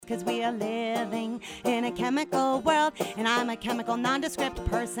'cause we are living in a chemical world, and I'm a chemical nondescript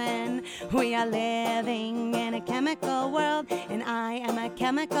person. We are living in a chemical world, and I am a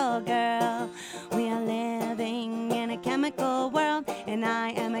chemical girl. We are living in a chemical world, and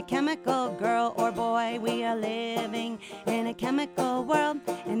I am a chemical girl or boy. We are living in a chemical world,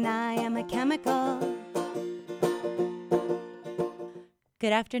 and I am a chemical.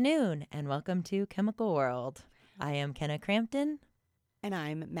 Good afternoon, and welcome to Chemical World. I am Kenna Crampton. And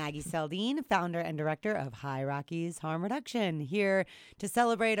I'm Maggie Seldine, founder and director of High Rockies Harm Reduction, here to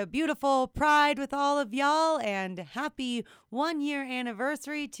celebrate a beautiful Pride with all of y'all and happy 1-year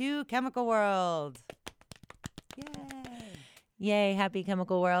anniversary to Chemical World. Yay! Yay, happy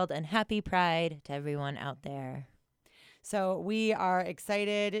Chemical World and happy Pride to everyone out there. So we are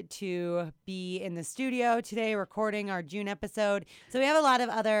excited to be in the studio today recording our June episode. So we have a lot of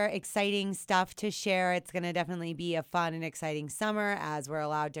other exciting stuff to share. It's going to definitely be a fun and exciting summer as we're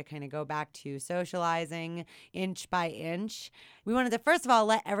allowed to kind of go back to socializing inch by inch. We wanted to first of all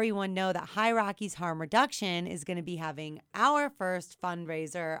let everyone know that High Rockies Harm Reduction is going to be having our first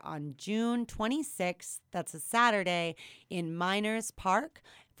fundraiser on June 26th. That's a Saturday in Miners Park,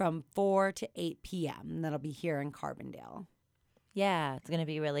 from 4 to 8 p.m. That'll be here in Carbondale. Yeah, it's going to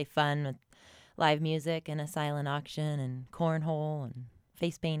be really fun with live music and a silent auction and cornhole and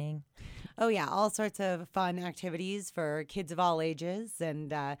face painting. Oh, yeah, all sorts of fun activities for kids of all ages.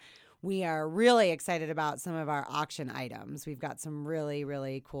 And we are really excited about some of our auction items. We've got some really,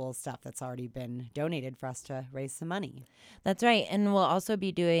 really cool stuff that's already been donated for us to raise some money. That's right. And we'll also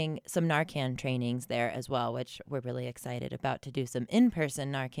be doing some Narcan trainings there as well, which we're really excited about, to do some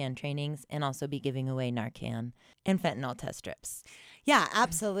in-person Narcan trainings and also be giving away Narcan and fentanyl test strips. Yeah,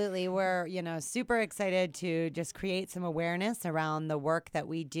 absolutely. We're, super excited to just create some awareness around the work that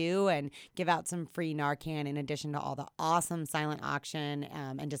we do and give out some free Narcan in addition to all the awesome silent auction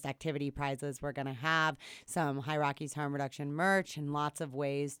and just activity prizes we're going to have, some High Rockies Harm Reduction merch, and lots of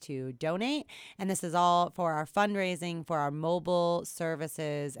ways to donate. And this is all for our fundraising for our mobile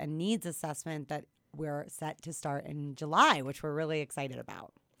services and needs assessment that we're set to start in July, which we're really excited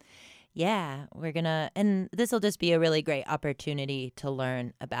about. Yeah, and this will just be a really great opportunity to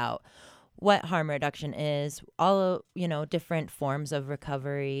learn about what harm reduction is, all, different forms of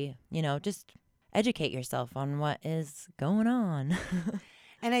recovery, just educate yourself on what is going on.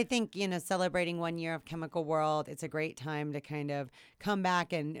 And I think, celebrating 1 year of Chemical World, it's a great time to kind of come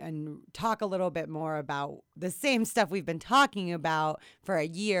back and talk a little bit more about the same stuff we've been talking about for a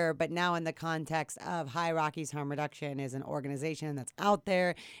year, but now in the context of High Rockies Harm Reduction is an organization that's out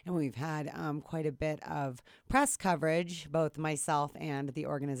there. And we've had quite a bit of press coverage, both myself and the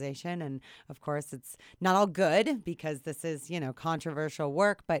organization. And of course, it's not all good because this is, controversial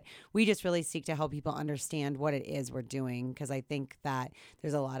work, but we just really seek to help people understand what it is we're doing, because I think that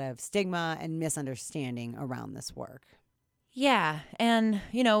there's a lot of stigma and misunderstanding around this work. Yeah. And,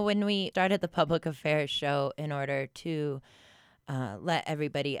 when we started the public affairs show in order to let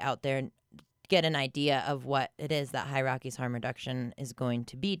everybody out there get an idea of what it is that High Rockies Harm Reduction is going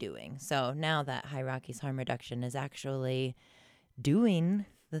to be doing. So now that High Rockies Harm Reduction is actually doing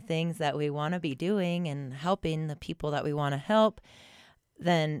the things that we want to be doing and helping the people that we want to help,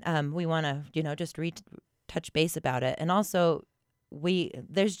 then we want to, just touch base about it. And also,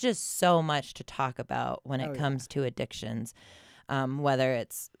 there's just so much to talk about when it comes to addictions, whether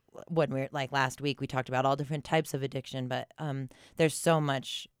it's when we're like last week, we talked about all different types of addiction, but there's so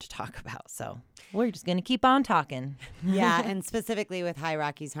much to talk about. So we're just going to keep on talking. Yeah, and specifically with High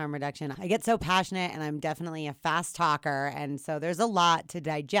Rockies Harm Reduction, I get so passionate and I'm definitely a fast talker. And so there's a lot to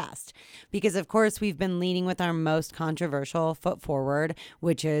digest because, of course, we've been leading with our most controversial foot forward,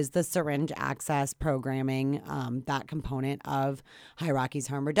 which is the syringe access programming, that component of High Rockies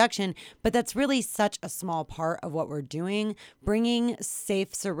Harm Reduction. But that's really such a small part of what we're doing, bringing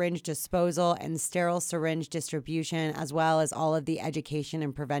safe syringe disposal and sterile syringe distribution, as well as all of the education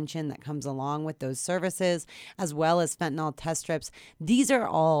and prevention that comes along with those services, as well as fentanyl test strips. These are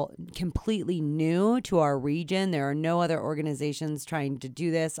all completely new to our region. There are no other organizations trying to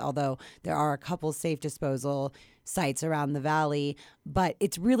do this, although there are a couple safe disposal sites around the valley, but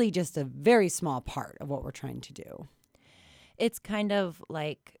it's really just a very small part of what we're trying to do. It's kind of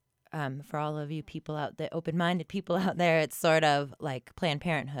like, for all of you people out there, open-minded people out there, it's sort of like Planned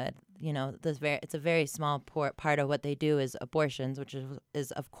Parenthood. It's a very small part of what they do is abortions, which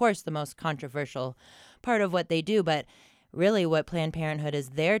is of course the most controversial part of what they do. But really what Planned Parenthood is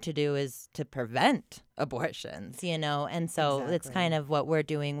there to do is to prevent abortions, And so Exactly. It's kind of what we're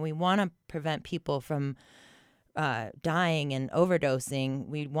doing. We want to prevent people from dying and overdosing.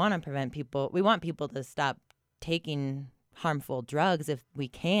 We want people to stop taking harmful drugs if we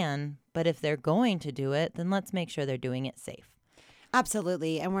can, but if they're going to do it, then let's make sure they're doing it safe.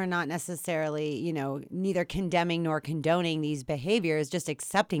 Absolutely. And we're not necessarily, neither condemning nor condoning these behaviors, just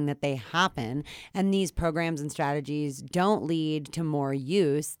accepting that they happen. And these programs and strategies don't lead to more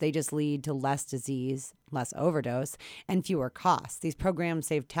use. They just lead to less disease, less overdose, and fewer costs. These programs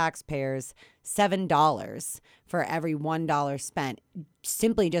save taxpayers $7 for every $1 spent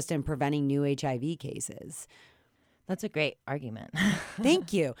simply just in preventing new HIV cases. That's a great argument.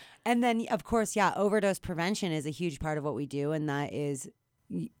 Thank you. And then, of course, overdose prevention is a huge part of what we do. And that is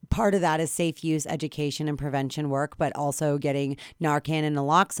part of that is safe use education and prevention work, but also getting Narcan and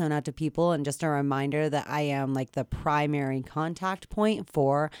naloxone out to people. And just a reminder that I am like the primary contact point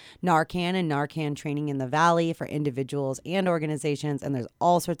for Narcan and Narcan training in the Valley for individuals and organizations. And there's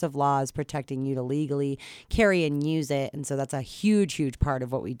all sorts of laws protecting you to legally carry and use it. And so that's a huge, huge part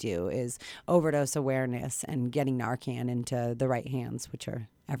of what we do is overdose awareness and getting Narcan into the right hands, which are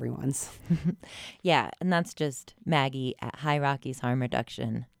everyone's. Yeah, and that's just Maggie at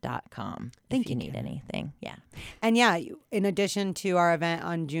highrockysharmreduction.com Thank if you you, need anything. Yeah. And in addition to our event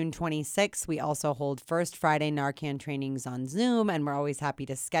on June 26th, we also hold First Friday Narcan trainings on Zoom, and we're always happy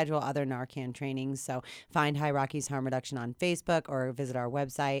to schedule other Narcan trainings. So find High Rockies Harm Reduction on Facebook or visit our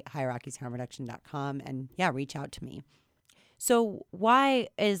website, highrockysharmreduction.com, and reach out to me. So why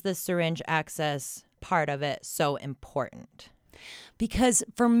is the syringe access part of it so important? Because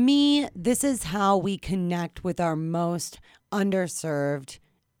for me, this is how we connect with our most underserved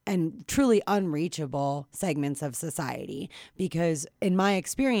and truly unreachable segments of society. Because in my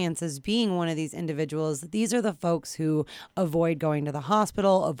experience as being one of these individuals, these are the folks who avoid going to the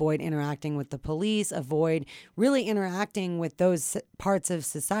hospital, avoid interacting with the police, avoid really interacting with those parts of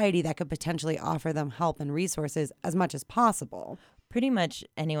society that could potentially offer them help and resources as much as possible. Pretty much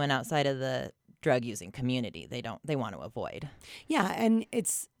anyone outside of the drug using community, they want to avoid. Yeah, and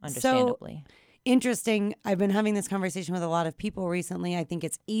it's understandably so interesting. I've been having this conversation with a lot of people recently. I think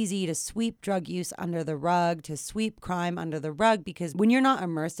it's easy to sweep drug use under the rug, to sweep crime under the rug, because when you're not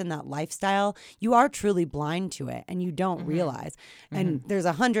immersed in that lifestyle, you are truly blind to it and you don't realize. And there's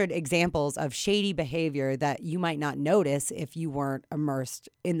 100 examples of shady behavior that you might not notice if you weren't immersed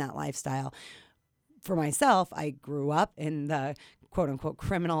in that lifestyle. For myself, I grew up in the quote unquote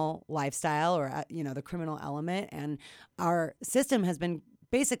criminal lifestyle or, the criminal element. And our system has been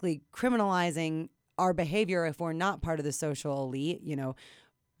basically criminalizing our behavior if we're not part of the social elite,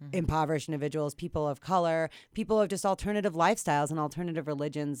 impoverished individuals, people of color, people of just alternative lifestyles and alternative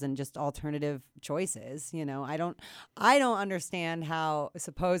religions and just alternative choices. I don't understand how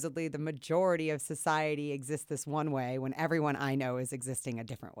supposedly the majority of society exists this one way when everyone I know is existing a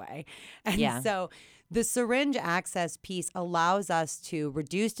different way. And so the syringe access piece allows us to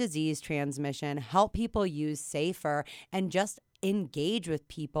reduce disease transmission, help people use safer, and just engage with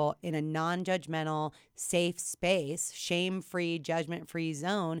people in a non-judgmental, safe space, shame-free, judgment-free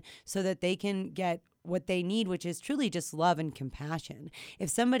zone so that they can get what they need, which is truly just love and compassion.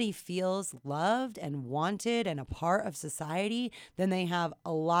 If somebody feels loved and wanted and a part of society, then they have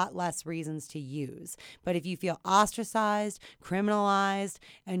a lot less reasons to use. But if you feel ostracized, criminalized,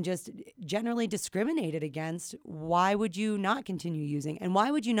 and just generally discriminated against, why would you not continue using? And why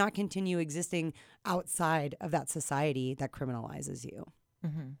would you not continue existing outside of that society that criminalizes you?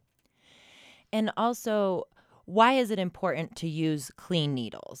 Mm-hmm. And also, why is it important to use clean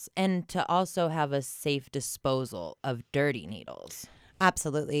needles and to also have a safe disposal of dirty needles?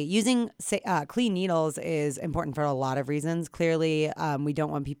 Absolutely. Using clean needles is important for a lot of reasons. Clearly, we don't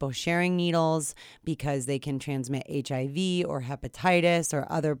want people sharing needles because they can transmit HIV or hepatitis or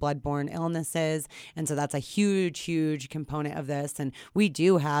other bloodborne illnesses. And so that's a huge, huge component of this. And we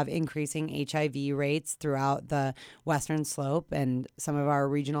do have increasing HIV rates throughout the Western Slope and some of our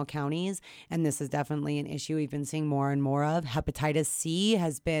regional counties. And this is definitely an issue we've been seeing more and more of. Hepatitis C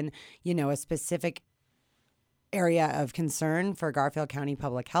has been, a specific area of concern for Garfield County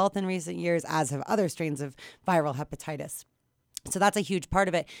Public Health in recent years, as have other strains of viral hepatitis. So that's a huge part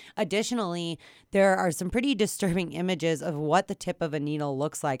of it. Additionally, there are some pretty disturbing images of what the tip of a needle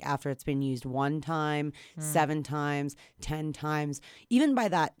looks like after it's been used one time, 7 times, 10 times. Even by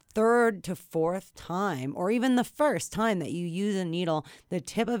that third to fourth time, or even the first time that you use a needle, the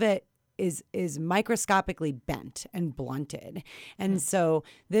tip of it is microscopically bent and blunted. And so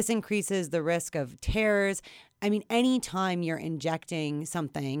this increases the risk of tears. I mean, anytime you're injecting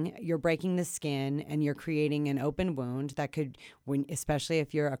something, you're breaking the skin and you're creating an open wound that could, especially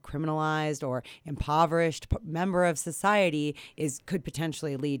if you're a criminalized or impoverished member of society, could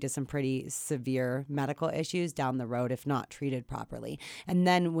potentially lead to some pretty severe medical issues down the road if not treated properly. And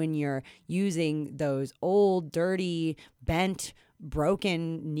then when you're using those old, dirty, bent,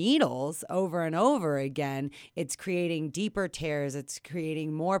 broken needles over and over again, it's creating deeper tears. It's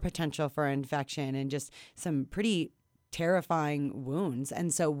creating more potential for infection and just some pretty terrifying wounds.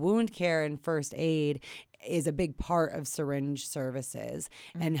 And so wound care and first aid is a big part of syringe services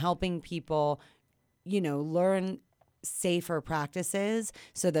and helping people, learn safer practices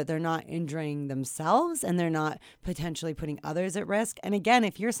so that they're not injuring themselves and they're not potentially putting others at risk. And again,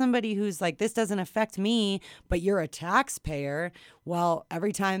 if you're somebody who's like, this doesn't affect me, but you're a taxpayer, well,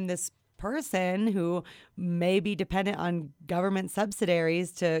 every time this person who may be dependent on government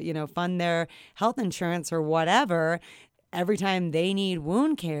subsidiaries to, fund their health insurance or whatever, every time they need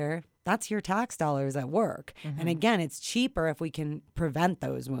wound care, that's your tax dollars at work. And again, it's cheaper if we can prevent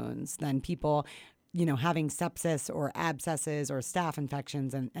those wounds than people having sepsis or abscesses or staph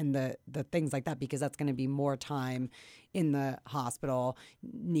infections and the things like that, because that's going to be more time in the hospital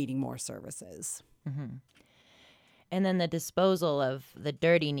needing more services. And then the disposal of the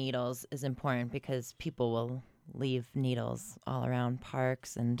dirty needles is important because people will leave needles all around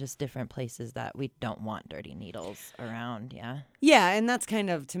parks and just different places that we don't want dirty needles around. Yeah, and that's kind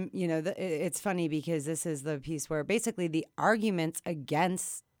of, it's funny because this is the piece where basically the arguments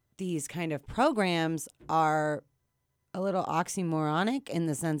against these kind of programs are a little oxymoronic in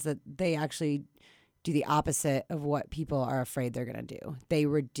the sense that they actually do the opposite of what people are afraid they're going to do. They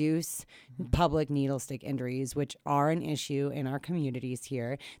reduce public needle stick injuries, which are an issue in our communities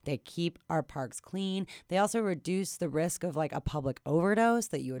here. They keep our parks clean. They also reduce the risk of like a public overdose,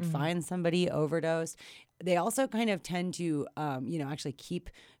 that you would find somebody overdosed. They also kind of tend to, actually keep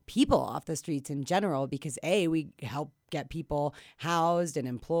people off the streets in general because we help get people housed and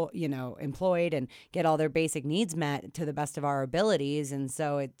employed and get all their basic needs met to the best of our abilities. And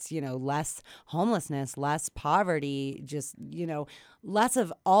so it's, less homelessness, less poverty, just, less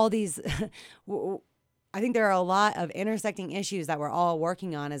of all these I think there are a lot of intersecting issues that we're all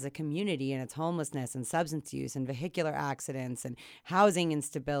working on as a community, and it's homelessness and substance use and vehicular accidents and housing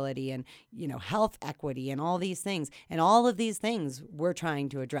instability and, health equity and all these things. And all of these things we're trying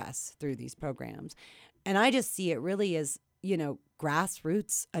to address through these programs. And I just see it really as,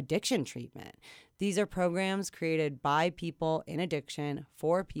 grassroots addiction treatment. These are programs created by people in addiction,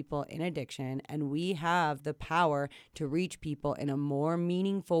 for people in addiction, and we have the power to reach people in a more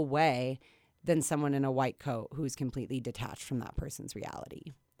meaningful way than someone in a white coat who's completely detached from that person's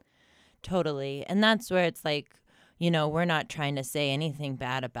reality. Totally. And that's where it's like, we're not trying to say anything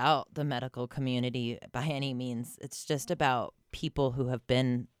bad about the medical community by any means. It's just about people who have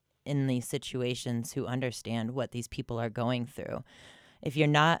been in these situations who understand what these people are going through. If you're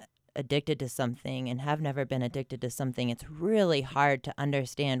not addicted to something and have never been addicted to something, it's really hard to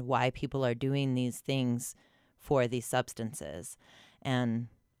understand why people are doing these things for these substances. And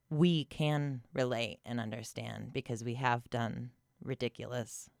we can relate and understand because we have done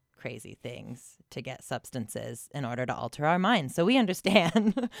ridiculous, crazy things to get substances in order to alter our minds. So we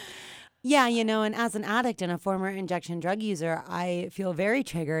understand. Yeah, and as an addict and a former injection drug user, I feel very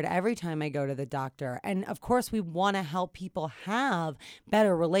triggered every time I go to the doctor. And of course, we want to help people have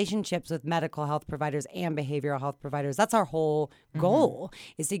better relationships with medical health providers and behavioral health providers. That's our whole goal,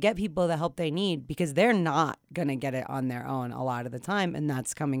 is to get people the help they need, because they're not going to get it on their own a lot of the time. And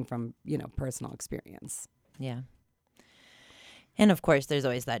that's coming from, personal experience. Yeah. And of course, there's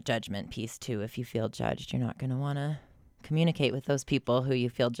always that judgment piece too. If you feel judged, you're not going to want to communicate with those people who you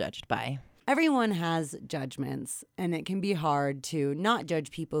feel judged by. Everyone has judgments, and it can be hard to not judge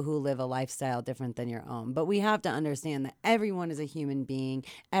people who live a lifestyle different than your own. But we have to understand that everyone is a human being.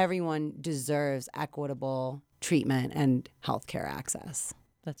 Everyone deserves equitable treatment and healthcare access.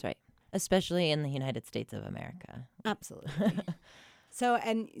 That's right. Especially in the United States of America. Absolutely. So,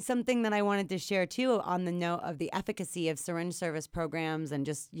 and something that I wanted to share too on the note of the efficacy of syringe service programs and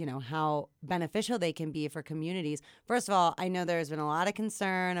just, how beneficial they can be for communities. First of all, I know there's been a lot of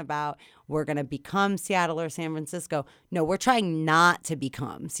concern about we're going to become Seattle or San Francisco. No, we're trying not to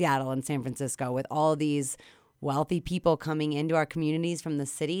become Seattle and San Francisco with all these wealthy people coming into our communities from the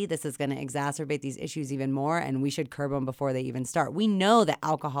city, this is going to exacerbate these issues even more, and we should curb them before they even start. We know that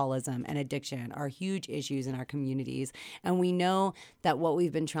alcoholism and addiction are huge issues in our communities, and we know that what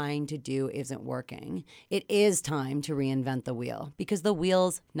we've been trying to do isn't working. It is time to reinvent the wheel because the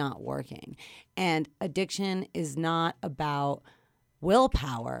wheel's not working. And addiction is not about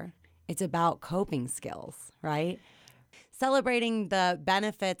willpower. It's about coping skills, right? Celebrating the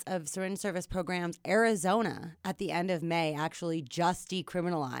benefits of syringe service programs, Arizona at the end of May actually just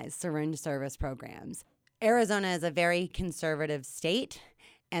decriminalized syringe service programs. Arizona is a very conservative state,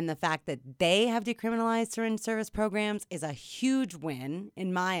 and the fact that they have decriminalized syringe service programs is a huge win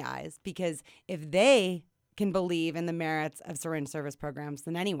in my eyes, because if they can believe in the merits of syringe service programs,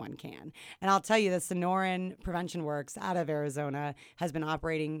 then anyone can. And I'll tell you, the Sonoran Prevention Works out of Arizona has been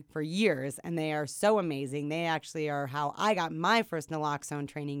operating for years, and they are so amazing. They actually are how I got my first naloxone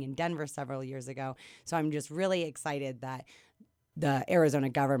training in Denver several years ago. So I'm just really excited that the Arizona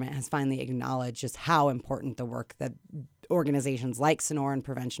government has finally acknowledged just how important the work that organizations like Sonoran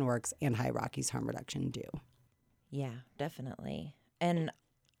Prevention Works and High Rockies Harm Reduction do. Yeah, definitely. And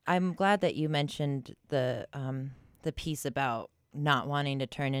I'm glad that you mentioned the piece about not wanting to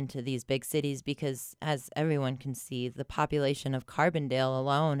turn into these big cities, because as everyone can see, the population of Carbondale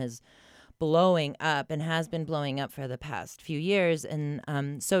alone is blowing up and has been blowing up for the past few years.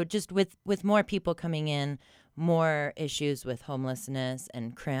 And so just with more people coming in, more issues with homelessness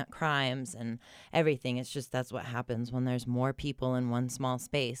and crimes and everything. It's just that's what happens when there's more people in one small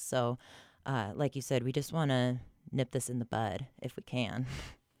space. So like you said, we just want to nip this in the bud if we can.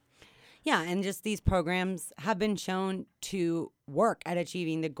 Yeah, and just these programs have been shown to work at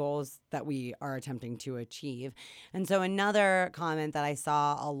achieving the goals that we are attempting to achieve. And so another comment that I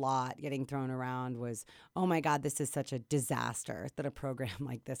saw a lot getting thrown around was, oh my God, this is such a disaster that a program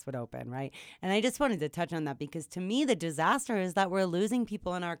like this would open, right? And I just wanted to touch on that because to me, the disaster is that we're losing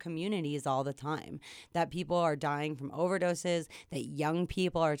people in our communities all the time, that people are dying from overdoses, that young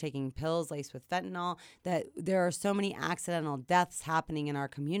people are taking pills laced with fentanyl, that there are so many accidental deaths happening in our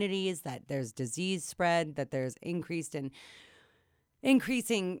communities, that there's disease spread, that there's increasing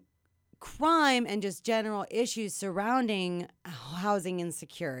crime and just general issues surrounding housing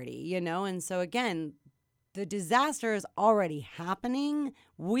insecurity, And so again, the disaster is already happening.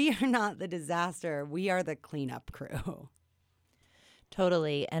 We are not the disaster. We are the cleanup crew.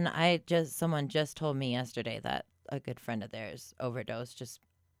 Totally. And someone just told me yesterday that a good friend of theirs overdosed just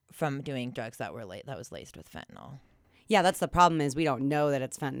from doing drugs that was laced with fentanyl. Yeah, that's the problem, is we don't know that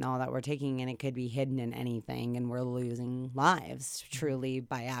it's fentanyl that we're taking, and it could be hidden in anything, and we're losing lives truly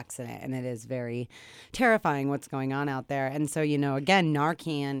by accident. And it is very terrifying what's going on out there. And so, again,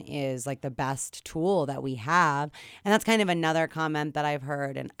 Narcan is like the best tool that we have. And that's kind of another comment that I've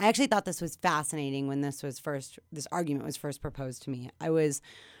heard. And I actually thought this was fascinating when this argument was first proposed to me. I was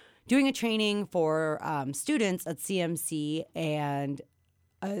doing a training for students at CMC, and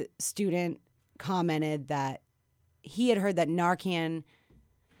a student commented that he had heard that Narcan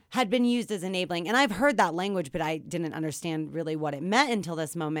had been used as enabling. And I've heard that language, but I didn't understand really what it meant until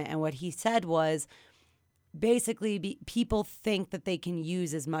this moment. And what he said was basically people think that they can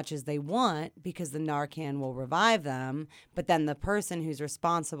use as much as they want because the Narcan will revive them. But then the person who's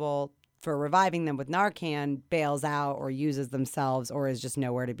responsible for reviving them with Narcan bails out or uses themselves or is just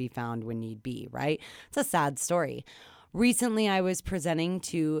nowhere to be found when need be, right? It's a sad story. Recently, I was presenting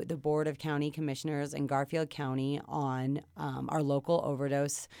to the Board of County Commissioners in Garfield County on our local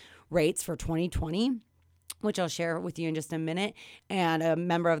overdose rates for 2020, which I'll share with you in just a minute. And a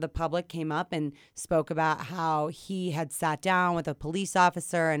member of the public came up and spoke about how he had sat down with a police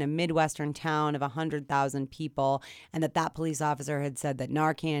officer in a Midwestern town of 100,000 people, and that police officer had said that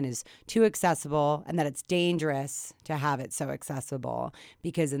Narcan is too accessible and that it's dangerous to have it so accessible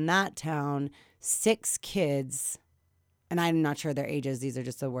because in that town, 6 kids, and I'm not sure their ages, these are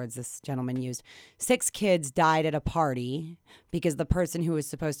just the words this gentleman used, 6 kids died at a party because the person who was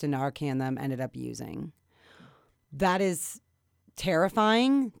supposed to Narcan them ended up using. That is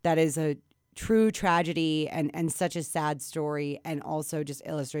terrifying. That is a true tragedy and such a sad story, and also just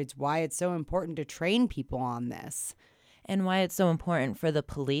illustrates why it's so important to train people on this. And why it's so important for the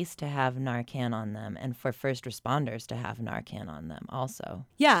police to have Narcan on them and for first responders to have Narcan on them also.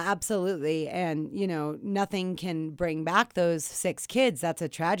 Yeah, absolutely. And, nothing can bring back those 6 kids. That's a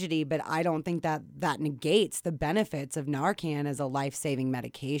tragedy, but I don't think that negates the benefits of Narcan as a life-saving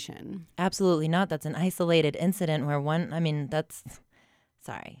medication. Absolutely not. That's an isolated incident where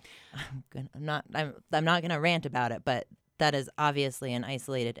sorry. I'm not going to rant about it, but that is obviously an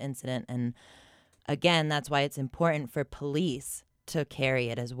isolated incident, and again, that's why it's important for police to carry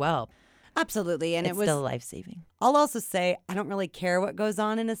it as well. Absolutely. And it's it was still life-saving. I'll also say I don't really care what goes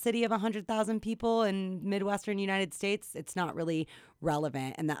on in a city of 100,000 people in Midwestern United States. It's not really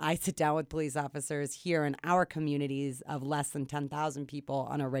relevant. And that I sit down with police officers here in our communities of less than 10,000 people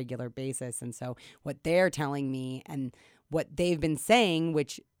on a regular basis. And so what they're telling me and what they've been saying,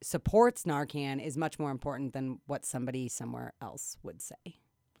 which supports Narcan, is much more important than what somebody somewhere else would say.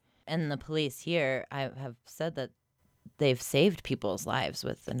 And the police here, I have said that they've saved people's lives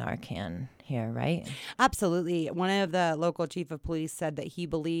with the Narcan here, right? Absolutely. One of the local chief of police said that he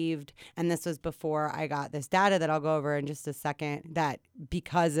believed, and this was before I got this data that I'll go over in just a second, that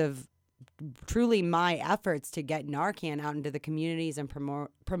because of truly my efforts to get Narcan out into the communities and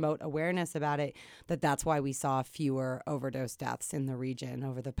promote awareness about it, that's why we saw fewer overdose deaths in the region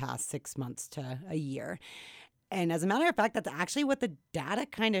over the past 6 months to a year. And as a matter of fact, that's actually what the data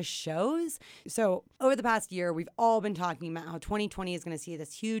kind of shows. So over the past year, we've all been talking about how 2020 is going to see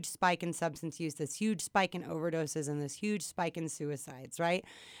this huge spike in substance use, this huge spike in overdoses, and this huge spike in suicides, right?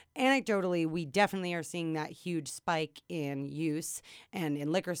 Anecdotally, we definitely are seeing that huge spike in use. And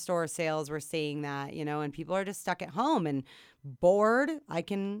in liquor store sales, we're seeing that, and people are just stuck at home and bored. I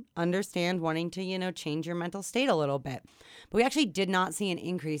can understand wanting to, change your mental state a little bit. But we actually did not see an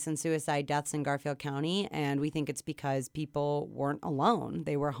increase in suicide deaths in Garfield County, and we think it's because people weren't alone.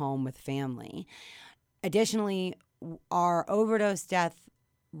 They were home with family. Additionally, our overdose death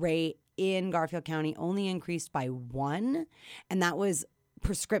rate in Garfield County only increased by 1, and that was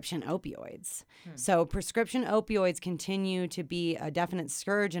prescription opioids. So prescription opioids continue to be a definite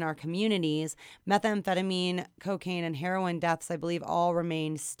scourge in our communities. Methamphetamine, cocaine, and heroin deaths, I believe, all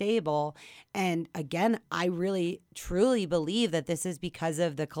remain stable. And again, I really, truly believe that this is because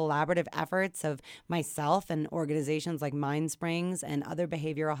of the collaborative efforts of myself and organizations like MindSprings and other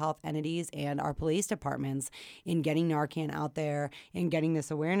behavioral health entities and our police departments in getting Narcan out there and getting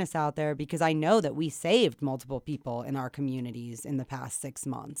this awareness out there, because I know that we saved multiple people in our communities in the past 6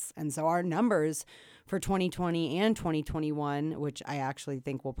 months. And so our numbers for 2020 and 2021, which I actually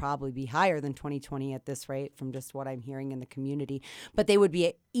think will probably be higher than 2020 at this rate from just what I'm hearing in the community, but they would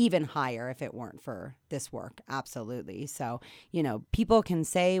be even higher if it weren't for this work. Absolutely. So, people can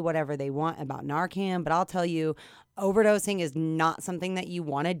say whatever they want about Narcan, but I'll tell you, overdosing is not something that you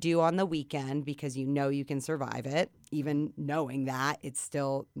want to do on the weekend because you can survive it. Even knowing that, it's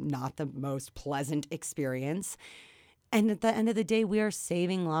still not the most pleasant experience. And at the end of the day, we are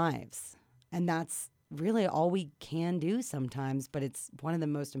saving lives. And that's really all we can do sometimes, but it's one of the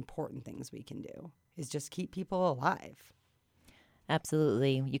most important things we can do is just keep people alive.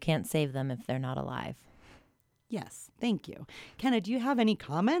 Absolutely. You can't save them if they're not alive. Yes, thank you. Kenna, do you have any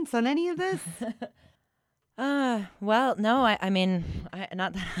comments on any of this? Well, no, I mean,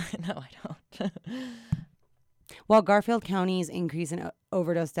 not that, no, I don't. While Garfield County's increase in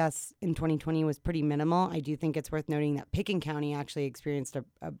overdose deaths in 2020 was pretty minimal, I do think it's worth noting that Pickens County actually experienced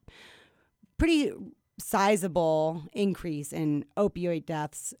a pretty sizable increase in opioid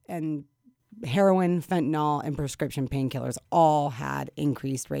deaths, and heroin, fentanyl, and prescription painkillers all had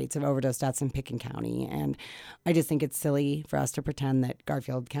increased rates of overdose deaths in Pickens County. And I just think it's silly for us to pretend that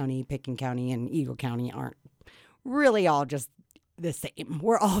Garfield County, Pickens County, and Eagle County aren't really all just the same.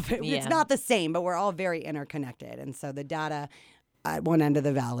 We're all, it's not the same, but we're all very interconnected. And so the data at one end of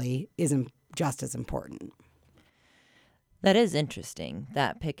the valley isn't just as important. That is interesting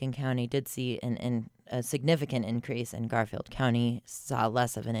that Pickens County did see a significant increase, and Garfield County saw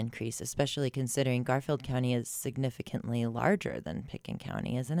less of an increase, especially considering Garfield County is significantly larger than Pickens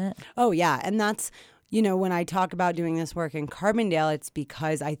County, isn't it? Oh, yeah. And that's, when I talk about doing this work in Carbondale, it's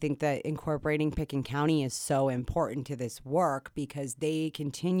because I think that incorporating Pickens County is so important to this work, because they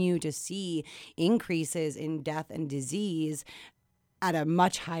continue to see increases in death and disease at a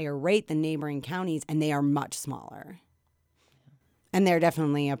much higher rate than neighboring counties, and they are much smaller. And they're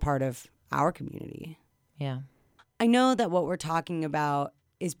definitely a part of our community. Yeah. I know that what we're talking about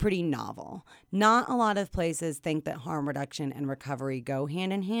is pretty novel. Not a lot of places think that harm reduction and recovery go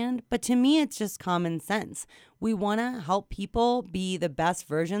hand in hand, but to me, it's just common sense. We want to help people be the best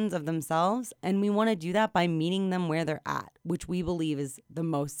versions of themselves, and we want to do that by meeting them where they're at, which we believe is the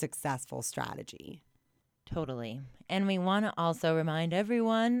most successful strategy. Totally. And we want to also remind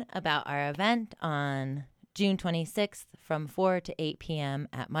everyone about our event on June 26th from 4 to 8 p.m.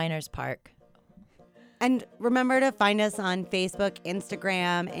 at Miners Park. And remember to find us on Facebook,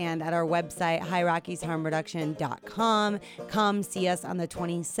 Instagram, and at our website, highrockysharmreduction.com. Come see us on the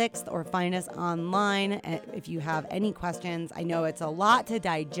 26th or find us online if you have any questions. I know it's a lot to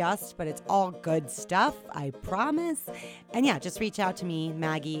digest, but it's all good stuff, I promise. And yeah, just reach out to me,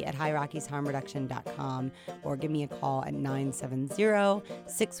 Maggie, at highrockysharmreduction.com, or give me a call at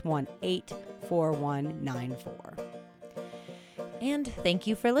 970-618-4194. And thank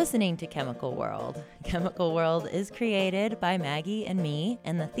you for listening to Chemical World. Chemical World is created by Maggie and me,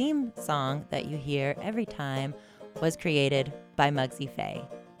 and the theme song that you hear every time was created by Muggsy Faye.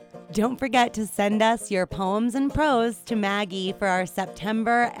 Don't forget to send us your poems and prose to Maggie for our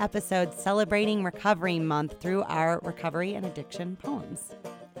September episode celebrating Recovery Month through our recovery and addiction poems.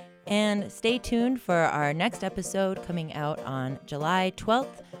 And stay tuned for our next episode coming out on July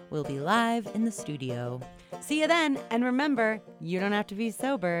 12th. We'll be live in the studio. See you then, and remember, you don't have to be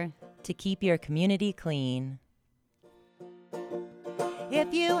sober to keep your community clean.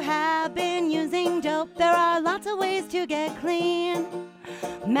 If you have been using dope, there are lots of ways to get clean.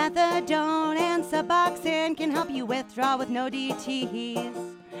 Methadone and Suboxone can help you withdraw with no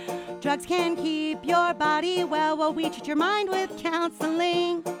DTs. Drugs can keep your body well while we treat your mind with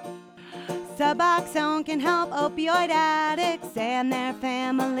counseling. Suboxone can help opioid addicts and their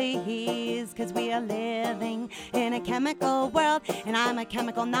families, 'cause we are living in a chemical world, and I'm a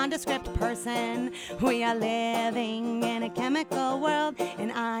chemical nondescript person. We are living in a chemical world,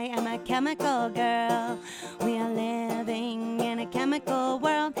 and I am a chemical girl. We are living in a chemical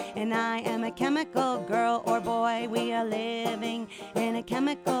world, and I am a chemical girl or boy. We are living in a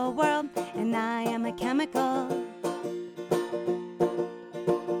chemical world, and I am a chemical.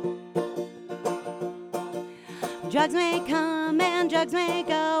 Drugs may come and drugs may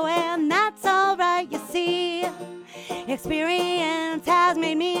go, and that's alright, you see. Experience has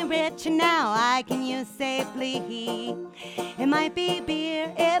made me rich, and now I can use safely. It might be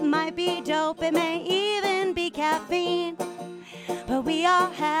beer, it might be dope, it may even be caffeine. But we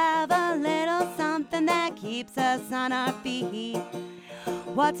all have a little something that keeps us on our feet.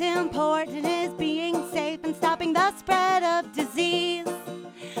 What's important is being safe and stopping the spread of disease.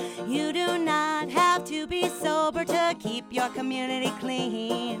 You do not have to be sober to keep your community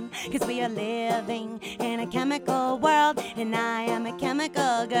clean, 'cause we are living in a chemical world, and I am a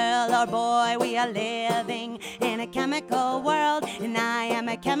chemical girl or boy. We are living in a chemical world, and I am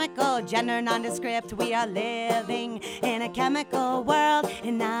a chemical, gender nondescript. We are living in a chemical world,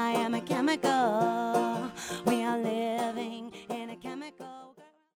 and I am a chemical. We are living in a chemical world.